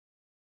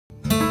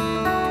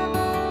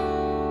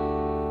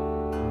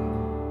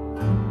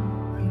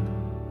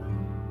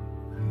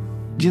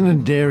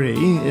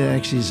Ginninderry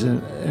actually is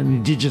an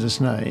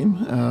Indigenous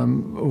name,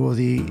 or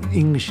the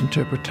English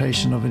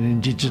interpretation of an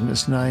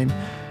Indigenous name,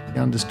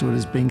 understood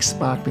as being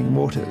sparkling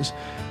waters,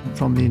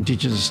 from the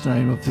Indigenous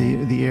name of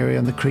the area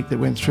and the creek that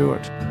went through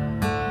it.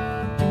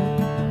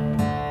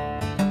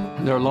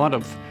 There are a lot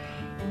of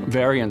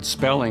variant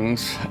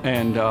spellings,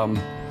 and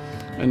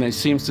it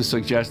seems to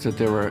suggest that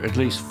there were at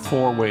least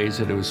 4 ways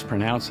that it was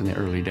pronounced in the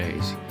early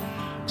days.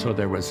 So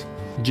there was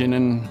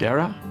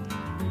Ginninderra,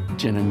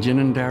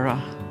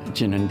 Ginninderra,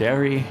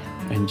 Ginninderry,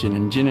 and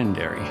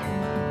Ginninderry.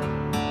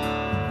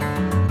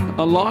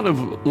 A lot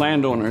of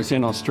landowners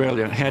in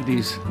Australia had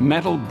these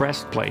metal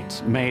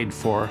breastplates made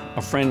for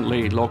a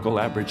friendly local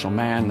Aboriginal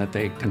man that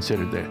they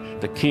considered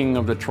the king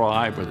of the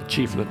tribe or the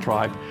chief of the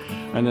tribe,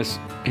 and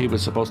he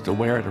was supposed to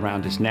wear it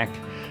around his neck,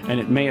 and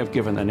it may have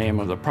given the name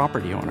of the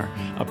property owner.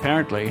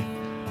 Apparently,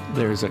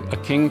 there's a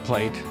king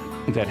plate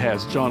that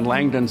has John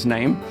Langdon's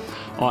name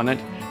on it,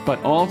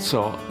 but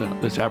also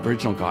this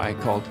Aboriginal guy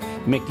called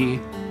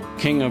Mickey,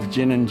 King of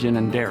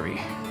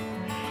Ginninderry.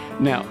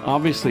 Now,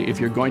 obviously,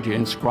 if you're going to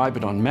inscribe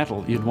it on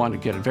metal, you'd want to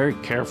get it very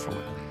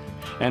carefully.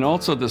 And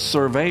also the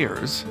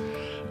surveyors,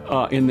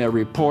 in their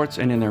reports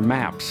and in their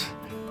maps,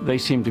 they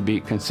seem to be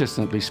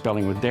consistently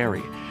spelling with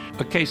Derry.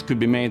 A case could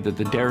be made that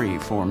the Derry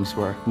forms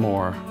were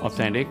more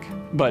authentic,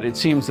 but it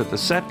seems that the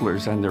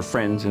settlers and their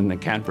friends in the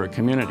Canberra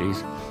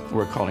communities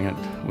were calling it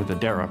with the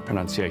Derra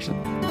pronunciation.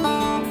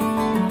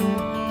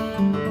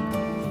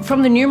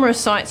 From the numerous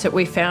sites that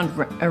we found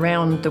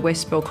around the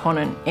West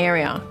Belconnen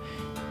area,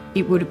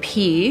 it would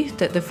appear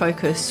that the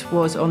focus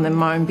was on the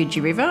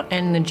Murrumbidgee River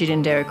and the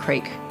Ginninderry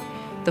Creek.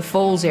 The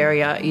falls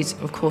area is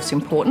of course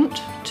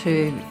important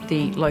to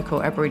the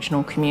local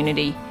Aboriginal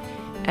community,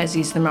 as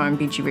is the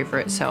Murrumbidgee River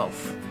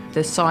itself.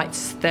 The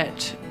sites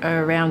that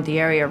are around the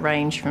area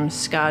range from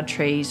scarred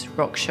trees,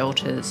 rock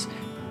shelters,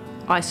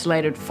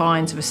 isolated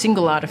finds of a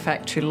single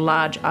artefact to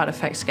large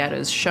artefact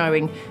scatters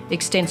showing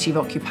extensive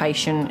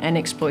occupation and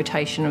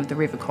exploitation of the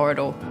river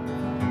corridor.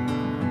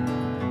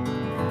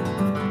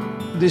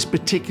 This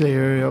particular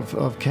area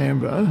of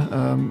Canberra,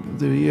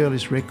 the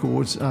earliest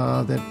records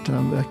are that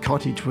a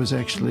cottage was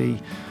actually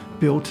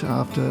built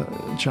after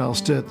Charles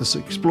Sturt,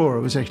 the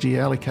explorer, was actually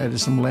allocated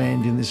some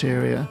land in this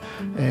area,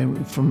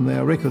 and from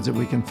our records that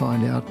we can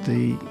find out,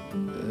 the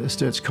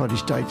Sturt's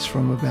cottage dates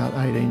from about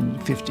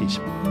 1850s.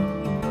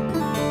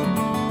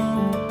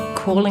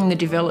 Calling the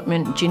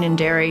development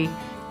Ginninderry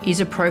is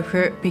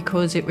appropriate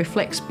because it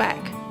reflects back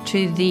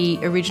to the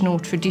original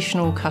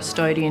traditional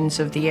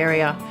custodians of the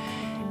area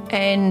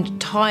and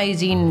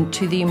ties in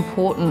to the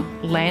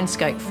important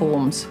landscape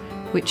forms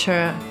which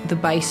are the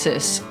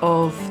basis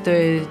of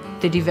the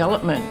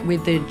development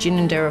with the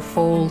Ginninderra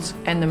Falls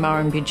and the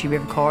Murrumbidgee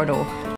River corridor.